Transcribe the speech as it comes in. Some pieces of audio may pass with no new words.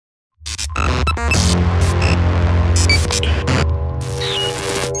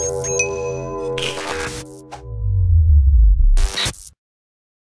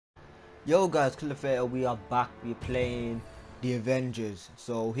Yo guys, Cliffator, we are back. We're playing the Avengers.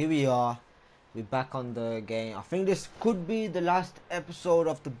 So here we are. We're back on the game. I think this could be the last episode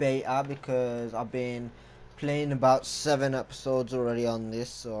of the beta because I've been playing about 7 episodes already on this.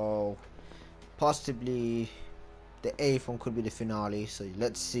 So possibly the 8th one could be the finale. So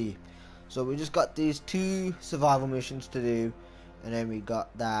let's see. So we just got these 2 survival missions to do. And then we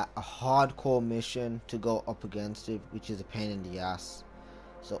got that a hardcore mission to go up against it, which is a pain in the ass.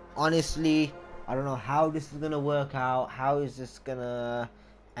 So honestly, I don't know how this is gonna work out. How is this gonna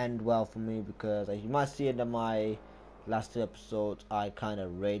end well for me? Because as you might see in my last 2 episodes, I kind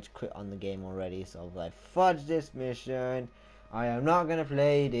of rage quit on the game already. So I was like, fudge this mission. I am not gonna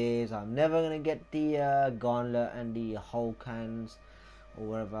play this. I'm never gonna get the gauntlet and the Hulk hands or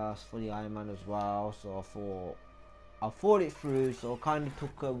whatever else for the Iron Man as well. So I fought it through. So I kind of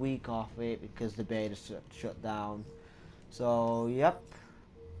took a week off it because the beta shut down. So yep.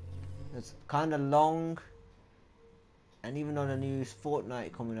 It's kind of long, and even though the new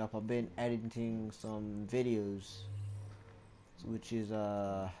Fortnite coming up, I've been editing some videos, which is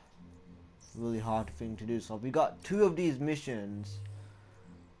a really hard thing to do. So we got 2 of these missions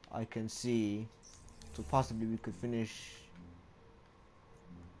I can see, so possibly we could finish.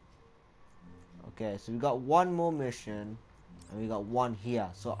 Okay, so we got 1 more mission and we got 1 here,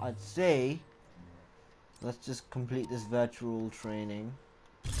 so I'd say let's just complete this virtual training.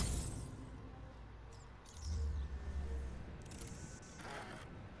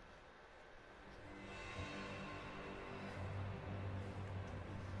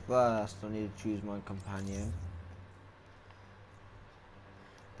 First, I need to choose my companion.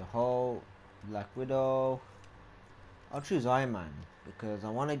 The whole Black Widow. I'll choose Iron Man because I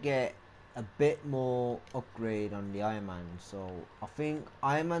want to get a bit more upgrade on the Iron Man. So I think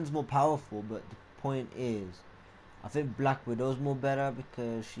Iron Man's more powerful, but the point is, I think Black Widow's more better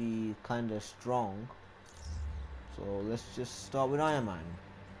because she's kind of strong. So let's just start with Iron Man.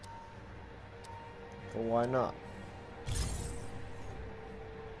 So why not?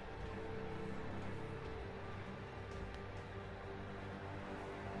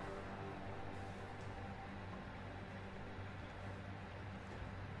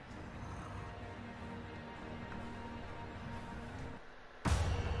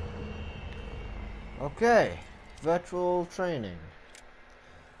 Okay, virtual training.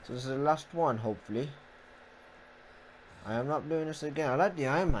 So this is the last one, hopefully. I am not doing this again. I like the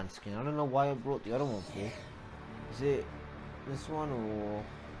Iron Man skin. I don't know why I brought the other one for. Is it this one or...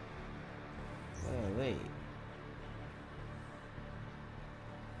 Wait.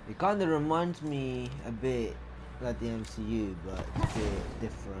 It kind of reminds me a bit like the MCU, but it's a bit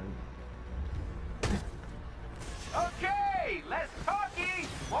different. Okay, less talky,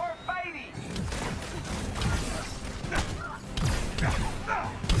 more fighty.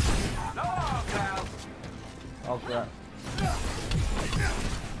 No, pal. Oh crap.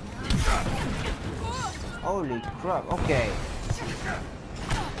 Holy crap, okay.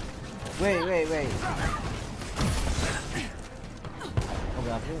 Wait.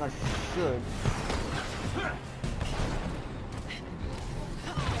 Okay, I think I should.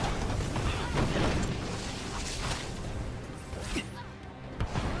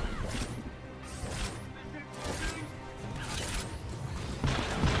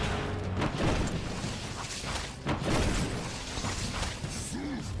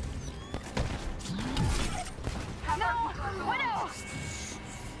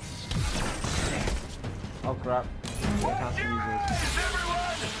 Oh crap. I can't use this.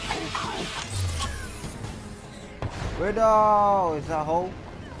 Widow! Is that Hulk?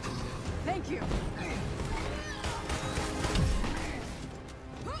 Thank you.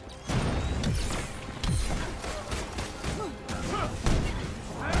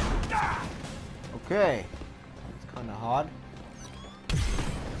 Okay. It's kinda hard.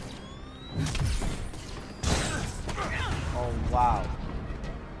 Oh wow.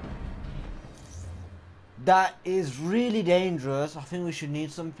 That is really dangerous. I think we should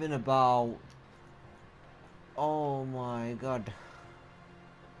need something about... Oh my god.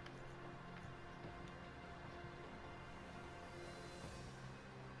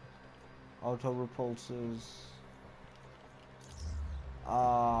 Auto repulsors.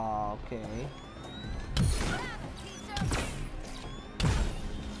 Ah, okay.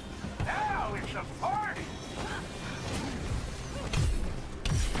 Now it's a party.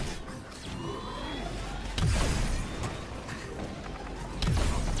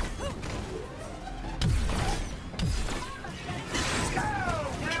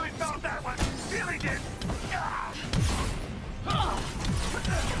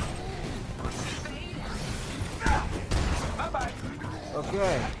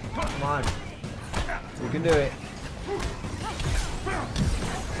 Okay, come on. can do it.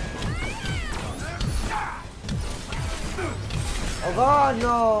 Oh god,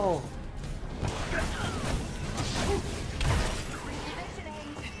 no!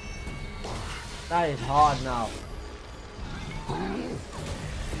 That is hard now.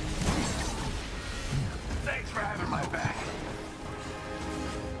 Thanks for having my back.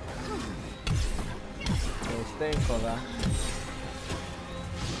 Okay, stay in cover.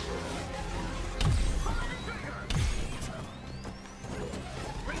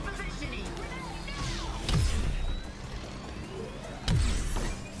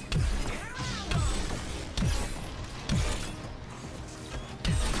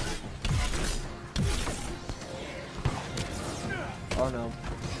 Oh no.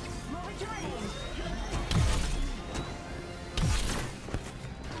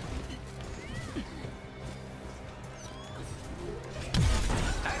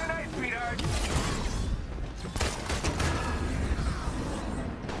 Have a night, sweetheart.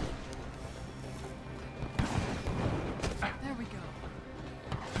 There we go.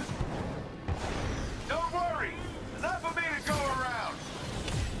 Don't worry. Enough of me to go around.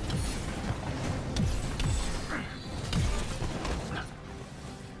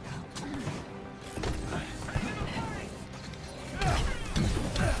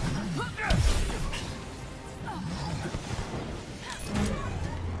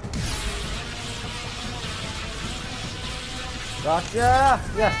 Gotcha!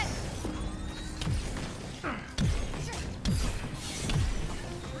 Yes!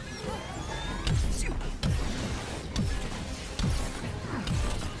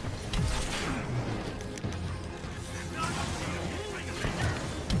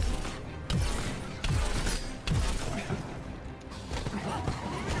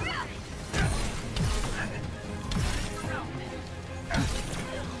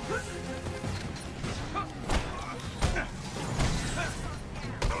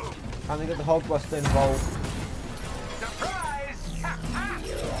 Time to get the Hulkbuster involved. Surprise!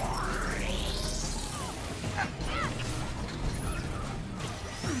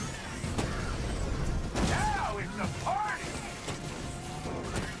 Now it's a party!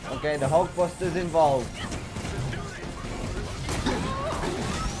 Okay, the Hulkbuster's involved.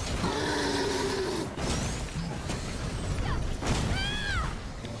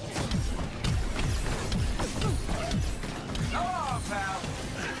 Come on, pal.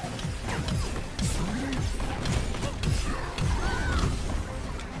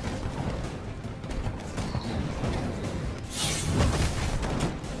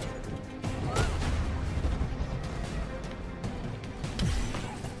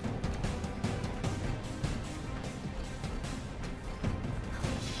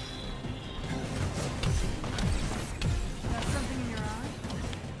 Got something in your eye?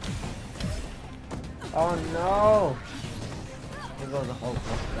 Oh no! Here goes the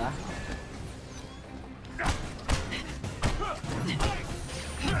Hulkbuster.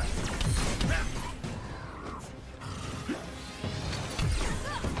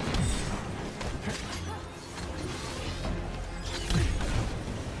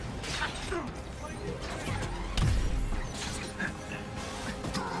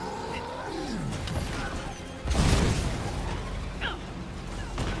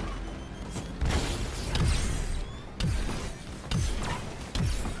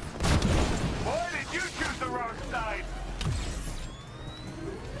 Why did you choose the wrong side?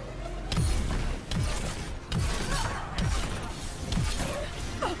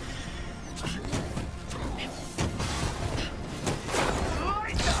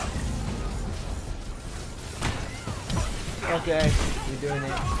 Light up! Okay, we're doing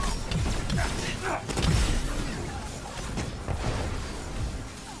it.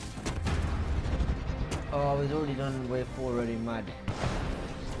 Oh, he's already done wave 4 already, mad.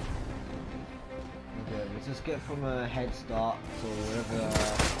 Okay, let's just get from a head start, so wherever...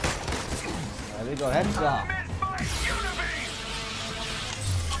 there we go, head start. Miss my Unibeam!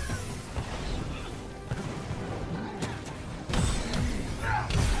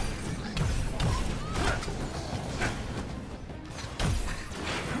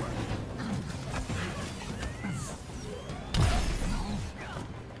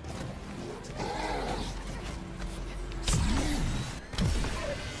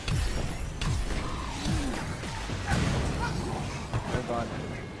 Oh god.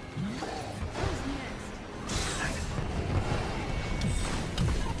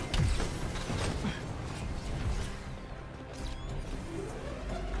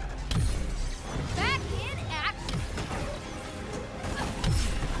 Back in action.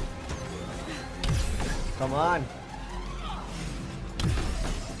 Come on.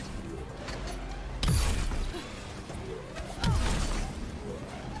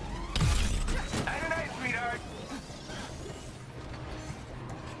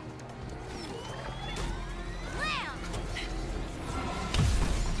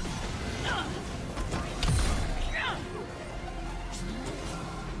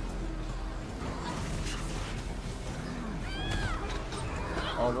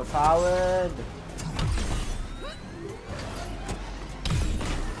 Overpowered.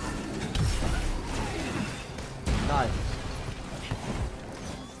 Nice.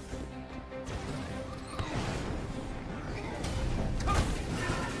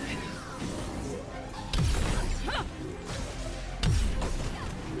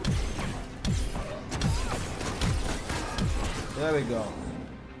 There we go.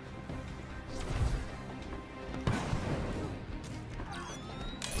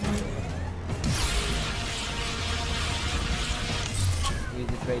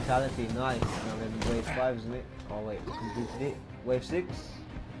 Easy fatality, nice. Now we're in wave 5, isn't it? Oh wait, we completed it. Wave 6.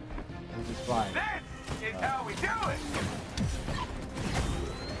 This is 5. This is how we do it.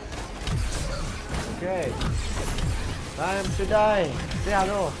 Okay. Time to die. Say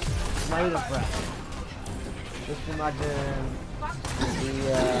hello. My little friend. Just imagine the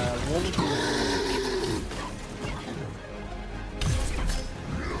woman.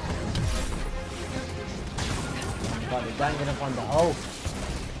 God, they're ganging up on the host.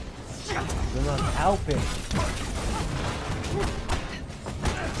 They're not helping.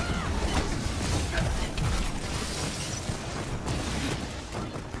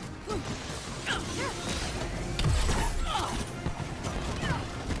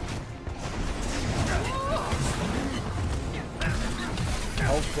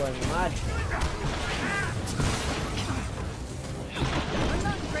 Hope's going mad.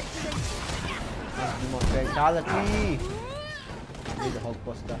 Must be more fatality. Need a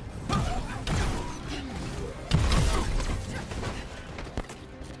Hulkbuster.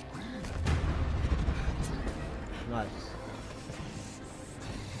 Nice.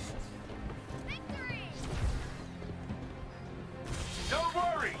 Don't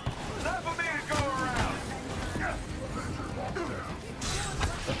worry. Enough of me to go around.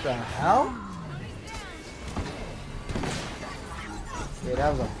 What the hell? Yeah, that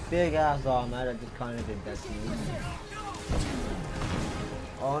was a big ass arm. I just kind of did that to me.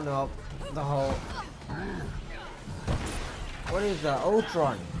 Oh no, the whole. What is that?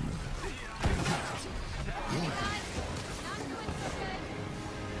 Ultron.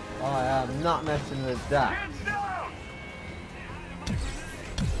 Oh, I am not messing with that. Hands down.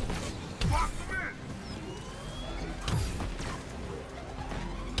 Fuck me.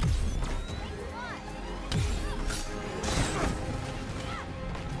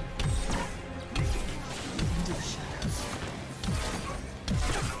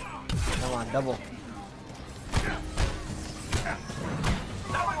 Come on, double.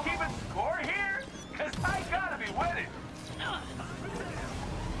 Someone keeping score here? Cause I gotta be winning.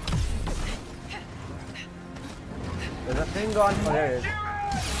 There's a thing going. Oh, there it is.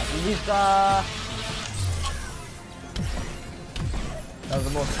 Lisa. That was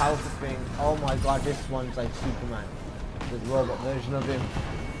the most powerful thing. Oh my god, this one's like Superman. The robot version of him.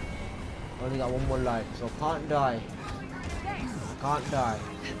 Only got one more life, so can't die. Can't die.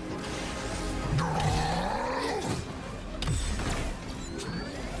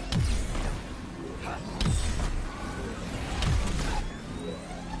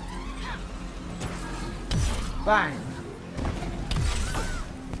 Bang!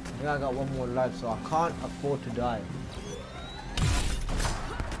 I think I got one more life, so I can't afford to die.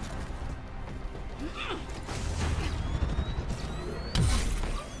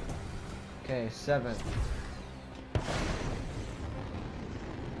 Okay, 7.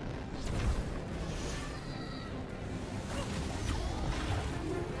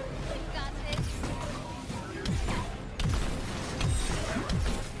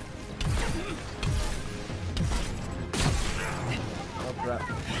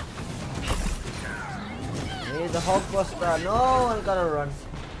 Need the Hulkbuster. No, I gotta run.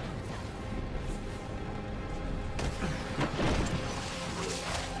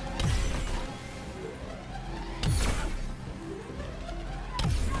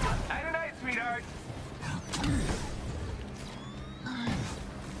 Night night, sweetheart.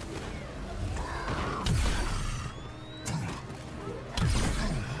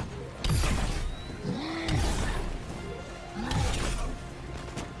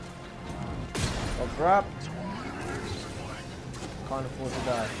 Oh crap. Can't afford to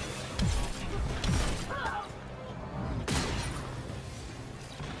die.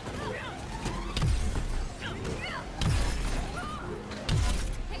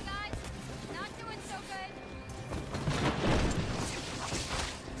 Hey guys, not doing so good.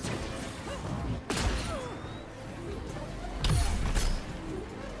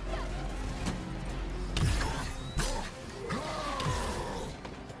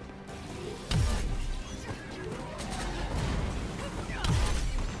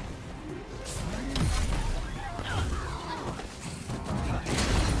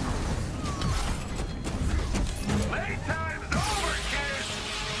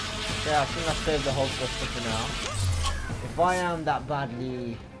 I think I saved the whole cluster for now. If I am that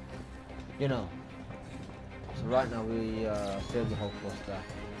badly, you know. So right now we save the whole cluster.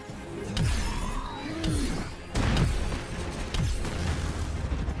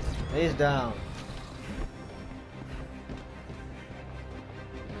 He's down.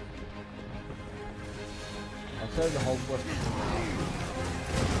 I'll save the whole cluster.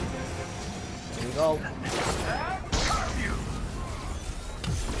 Here we go.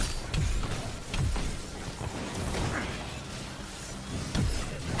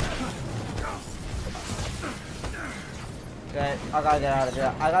 Okay, I gotta get out of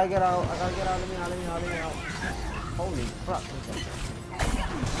there. I gotta get out. I gotta get out. Let me out. Holy crap.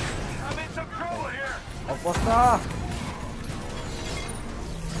 I'm in some trouble here. Oh, what's that?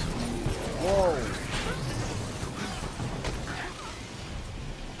 Whoa.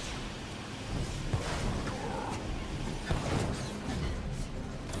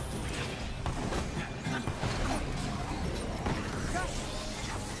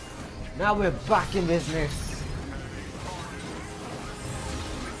 Now we're back in business.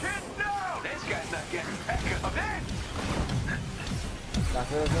 This guy's not getting back up in. That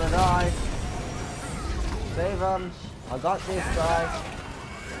feels gonna die. Save him. I got this guy.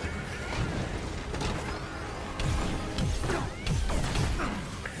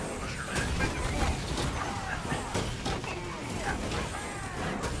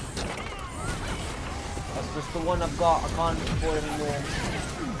 That's just the one I've got. I can't afford anymore.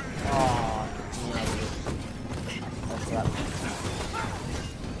 Oh, took me out of this. That's that.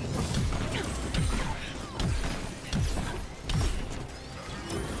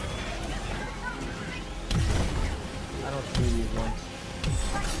 I don't see these ones.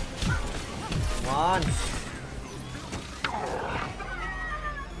 Come on.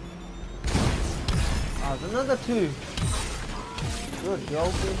 Oh, there's another two. You're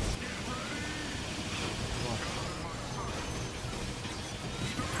joking.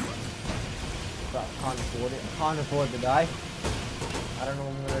 Crap, can't afford it. I can't afford to die. I don't know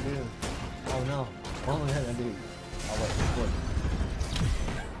what I'm gonna do. Oh no. What am I gonna do? Oh wait, good.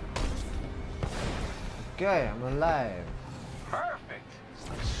 Okay, I'm alive. Perfect.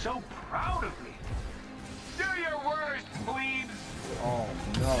 I'm so proud of me. Do your worst, plebes. Oh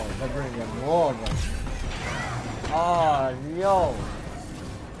no, they're bringing more of them. Oh no.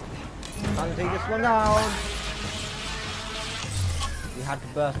 Time to take this one down. We had to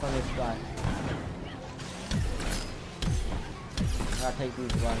burst on this guy. I gotta take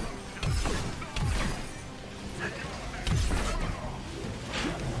these ones.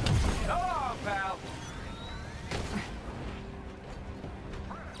 Oh, pal.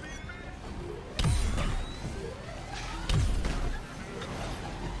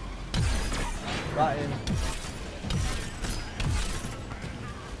 Got him.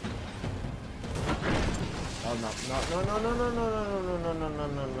 Oh no.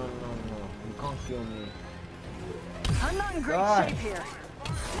 You can't kill me. I'm not in great God. shape here.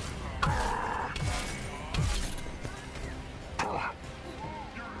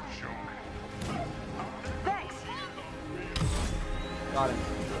 Thanks. Got him.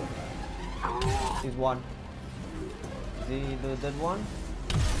 He's one. Is he the dead one?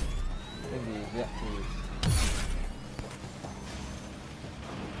 I think he is, yeah, he is.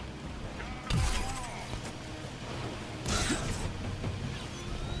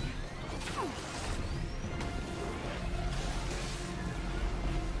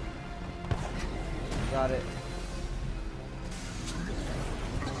 Got it.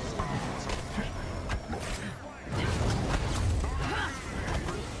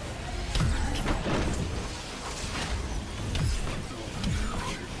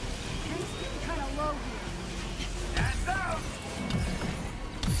 Kind of low here. That's out.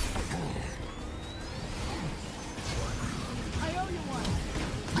 I owe you one.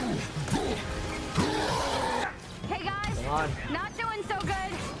 Hey guys, Come on. not doing so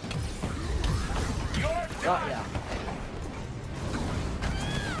good. Got ya.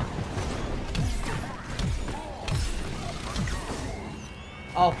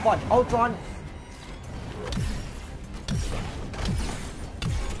 Oh fuck, Ultron!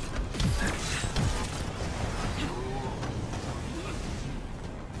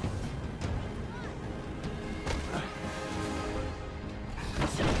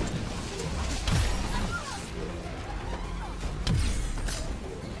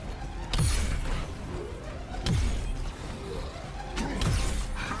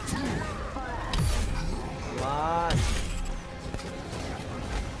 Come on.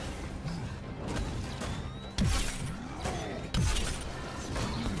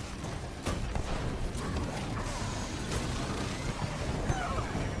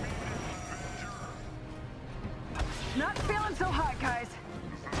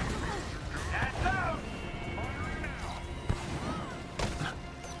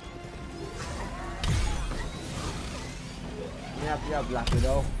 Yeah, Black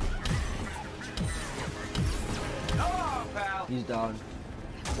Widow. Oh, pal. He's down.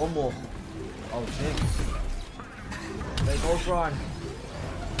 One more. Oh shit. They go run.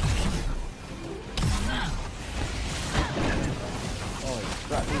 Oh,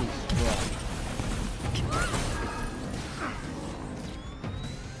 scrap these. Bro.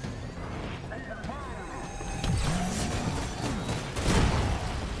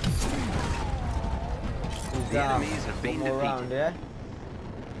 The enemies have been One more defeated. round, yeah?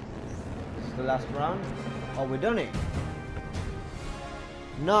 This is the last round. Oh, we done it.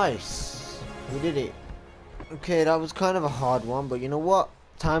 Nice. We did it. Okay, that was kind of a hard one, but you know what?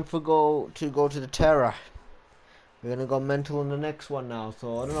 Time for go to the Terra. We're gonna go mental in the next one now,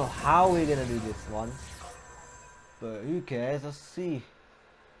 so I don't know how we're gonna do this one. But who cares? Let's see.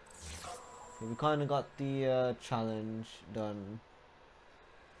 Okay, we kind of got the challenge done.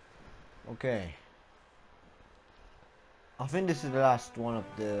 Okay. I think this is the last one of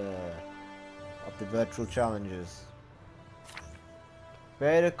the virtual challenges.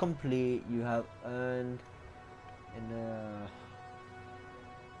 Failure to complete, you have earned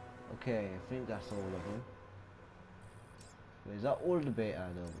okay, I think that's all of them. Wait, is that all the beta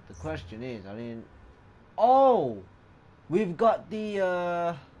though? The question is, oh, we've got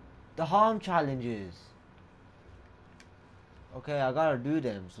the harm challenges. Okay, I gotta do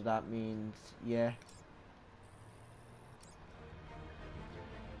them, so that means yeah.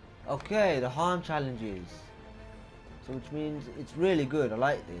 Okay, the harm challenges. So which means it's really good. I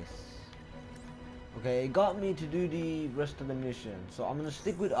like this. Okay, it got me to do the rest of the mission. So I'm gonna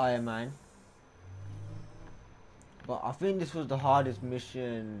stick with Iron Man. But I think this was the hardest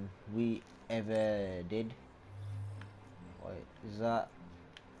mission we ever did. Wait, is that?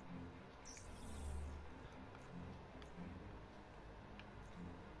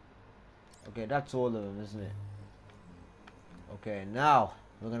 Okay, that's all of them, isn't it? Okay, now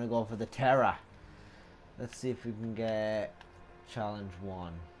we're gonna go for the Terra. Let's see if we can get challenge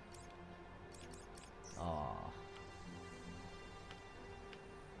 1.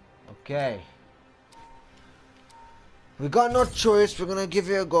 Okay. We got no choice, we're gonna give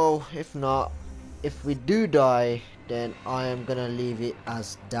it a go. If not, if we do die, then I am gonna leave it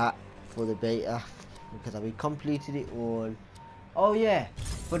as that for the beta. Because we completed it all. Oh yeah,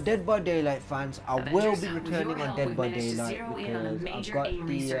 for Dead by Daylight fans, I will be returning on Dead by Daylight because I've got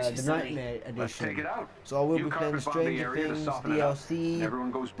the Nightmare Let's take edition. it out. So I will You be playing carpet bomb the Stranger area to Things, soften it up. DLC,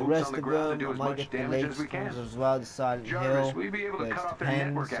 Everyone goes the boots rest on the of ground to them. do I as might much get the damage as latest we can. ones as well, the Silent Jarvis, Hill. will you be able to but cut it off their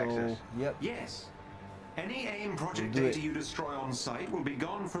depends, network so, access? yep. Yes. Any AIM project We'll do data it. you destroy on site will be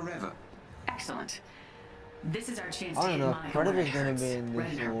gone forever. Excellent. This is our chance I to don't hit know, Monica Predator's where it gonna hurts, be in right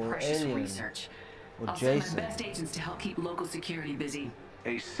this in her or precious Alien research. or I'll send my Jason. best agents to help keep local security busy.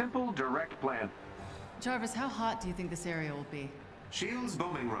 A simple, direct plan. Jarvis, how hot do you think this area will be? Shield's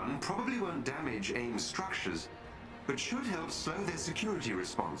bombing run probably won't damage AIM structures, but should help slow their security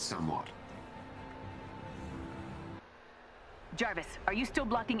response somewhat. Jarvis, are you still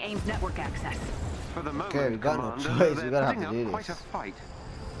blocking AIM's network access? For the moment, Okay, we got no Commander, choice, we they're gotta have putting to do up quite a this. fight.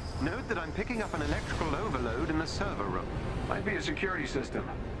 Note that I'm picking up an electrical overload in the server room. Might be a security system.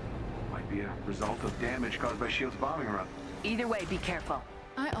 Might be a result of damage caused by Shield's bombing run. Either way, be careful.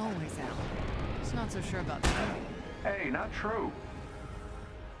 I always am. Just not so sure about that. Hey, not true.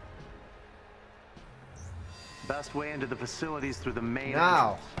 Best way into the facilities through the main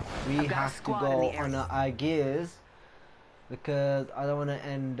Now, we I've got a have to squad in go the on our gears because I don't want to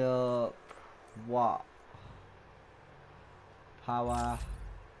end up what? Power.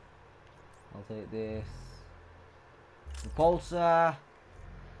 I'll take this. Repulsor.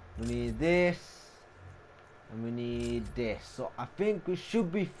 We need this. And we need this. So I think we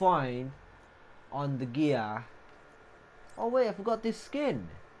should be fine on the gear. Oh wait, I forgot this skin.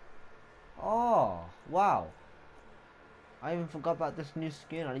 Oh, wow. I even forgot about this new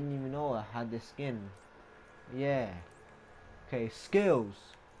skin. I didn't even know I had this skin. Yeah. Okay, skills.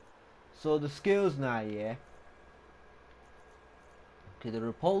 So the skills now, yeah. Okay, the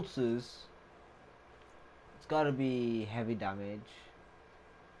repulsors. It's gotta be heavy damage.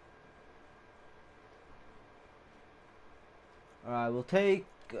 Alright, we'll take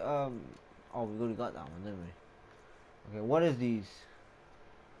oh, we already got that one, didn't we? Okay, what is these?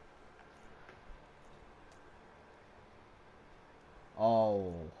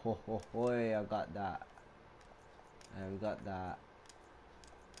 Oh, I got that. We got that.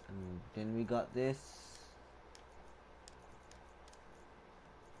 And then we got this.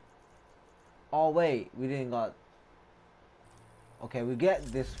 Oh wait, we didn't got. Okay, we get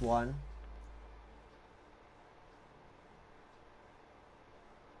this one.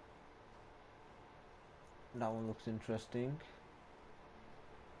 That one looks interesting.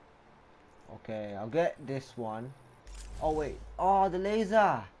 Okay, I'll get this one. Oh wait, oh the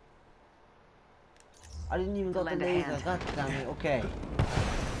laser! I didn't even got the Lend a laser, hand. god damn it, okay.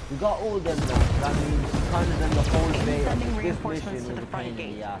 We got all them now, so that means we kind of done the whole AIM bait. sending This reinforcements mission to was the a front pain in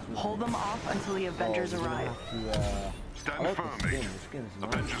gate. the ass. Hold them off until the Avengers we're gonna arrive. have to, I Stand like firm, the skin, mate. the skin's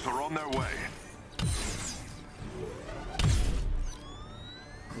nice. Avengers are on their way.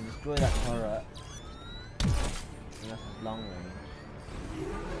 We destroy that turret. Unless it's long range.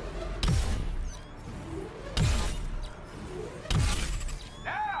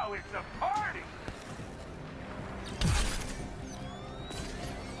 Now it's a party!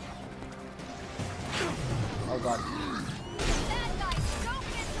 Oh god. Bad guys, don't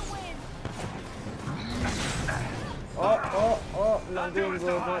get to win. Oh, not doing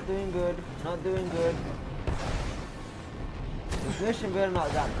good, not doing good, not doing good. This mission better not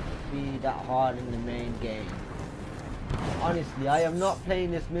be that hard in the main game. Honestly, I am not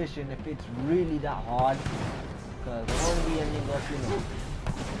playing this mission if it's really that hard. Because I want to be ending up, you know.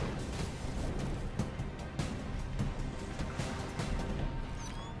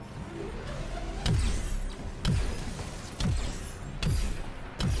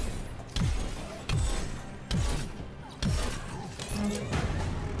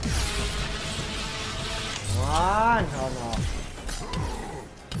 Come on! Oh no.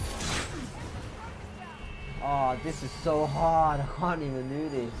 Oh, this is so hard. I can't even do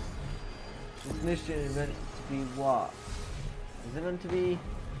this. This mission is meant to be what? Is it meant to be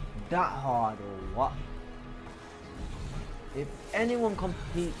that hard or what? If anyone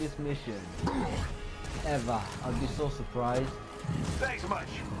complete this mission ever, I'd be so surprised. Thanks much.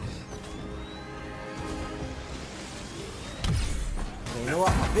 Okay, you know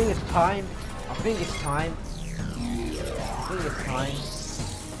what? I think it's time. I think it's time. I think it's time.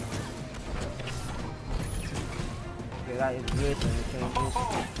 Okay, that is good. Let me change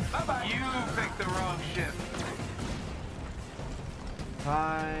this. How about you picked the wrong ship?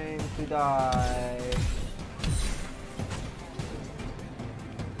 Time to die.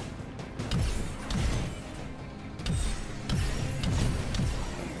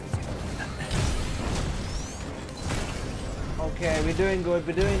 Okay, we're doing good,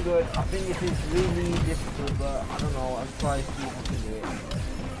 we're doing good. I think this is really difficult, but I don't know. I'll try to see if I can do it.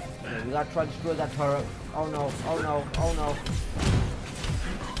 Okay, we gotta try to destroy that turret. Oh no, oh no, oh no.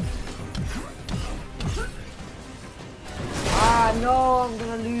 Ah no, I'm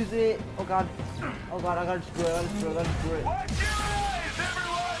gonna lose it. Oh god, I gotta destroy it, I gotta destroy it, I gotta destroy it. Watch your eyes,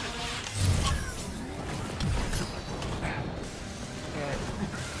 everyone! Okay.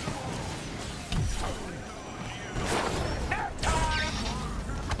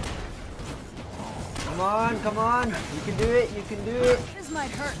 Come on, you can do it, you can do it. This might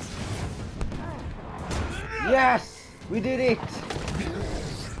hurt. Yes, we did it.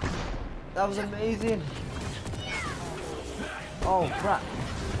 That was amazing. Oh crap.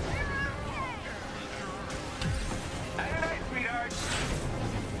 Have a night, sweetheart.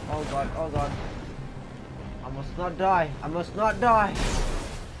 Oh god, oh god. I must not die, I must not die.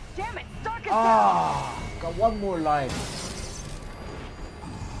 Damn it, Stark is down! Ah, got one more life.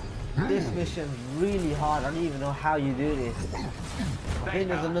 This mission's really hard. I don't even know how you do this. I think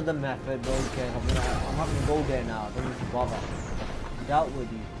there's another method, but okay, I'm not gonna go there now. I don't need to bother. Dealt with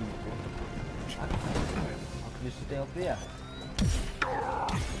these people. I can just stay up here.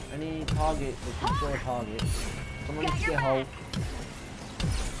 Any target, they can throw a target. Someone needs to get hold.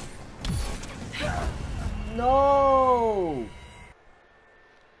 No!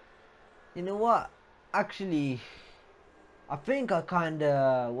 You know what? Actually, I think I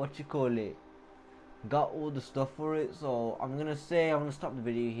kinda, what you call it, got all the stuff for it. So I'm gonna stop the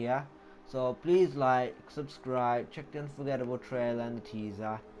video here. So please like, subscribe, check the unforgettable trailer and the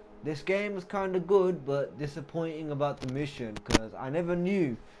teaser. This game was kinda good, but disappointing about the mission, because I never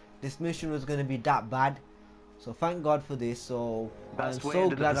knew this mission was gonna be that bad. So thank God for this. So I'm Best way so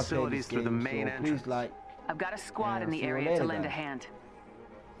into the glad I played facilities this through the game. main So entrance. please like. I've got a squad in Yeah, the see you area later, to lend a guys. hand.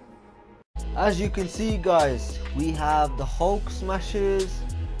 As you can see, guys, we have the Hulk smashes,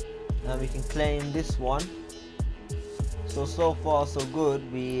 and we can claim this one. So far so good.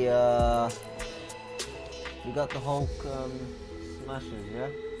 We got the Hulk smashes, yeah.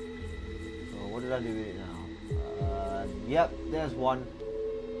 So what did I do with it now? Yep, there's one.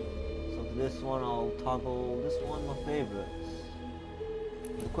 So for this one, I'll toggle this one, my favorites.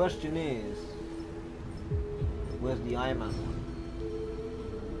 The question is, where's the Iron Man one?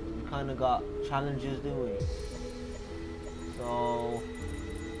 Kind of got challenges, do we? So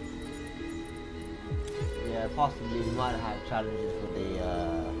yeah, possibly we might have challenges for the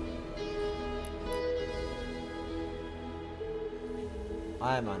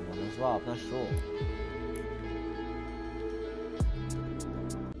Iron Man one as well. I'm not sure.